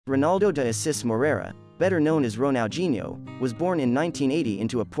Ronaldo de Assis Moreira, better known as Ronaldinho, was born in 1980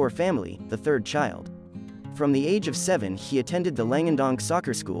 into a poor family, the third child. From the age of 7 he attended the Langendonk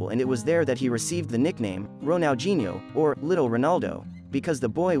soccer school, and it was there that he received the nickname, Ronaldinho, or Little Ronaldo, because the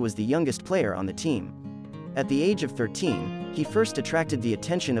boy was the youngest player on the team. At the age of 13, he first attracted the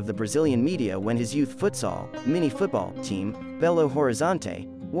attention of the Brazilian media when his youth futsal, mini-football, team, Belo Horizonte,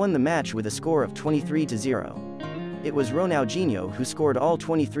 won the match with a score of 23-0. It was Ronaldinho who scored all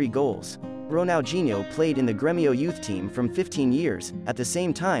 23 goals. Ronaldinho played in the Gremio youth team from 15 years, at the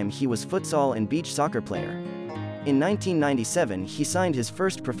same time he was futsal and beach soccer player. In 1997 he signed his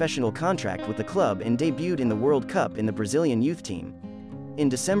first professional contract with the club and debuted in the World Cup in the Brazilian youth team. In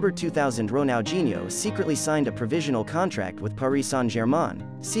December 2000 Ronaldinho secretly signed a provisional contract with Paris Saint-Germain,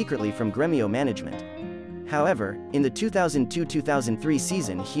 secretly from Gremio management. However, in the 2002-2003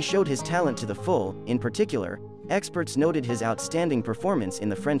 season he showed his talent to the full. In particular, experts noted his outstanding performance in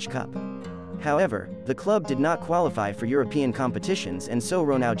the French Cup. However, the club did not qualify for European competitions, and so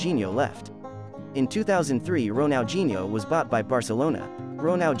Ronaldinho left. In 2003 Ronaldinho was bought by Barcelona.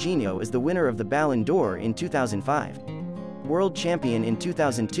 Ronaldinho is the winner of the Ballon d'Or in 2005. World champion in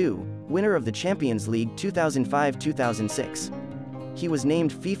 2002, winner of the Champions League 2005-2006. He was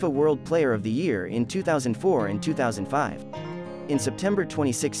named FIFA World Player of the Year in 2004 and 2005. In September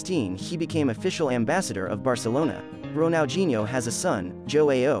 2016 he became official ambassador of Barcelona. Ronaldinho has a son,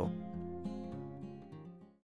 João.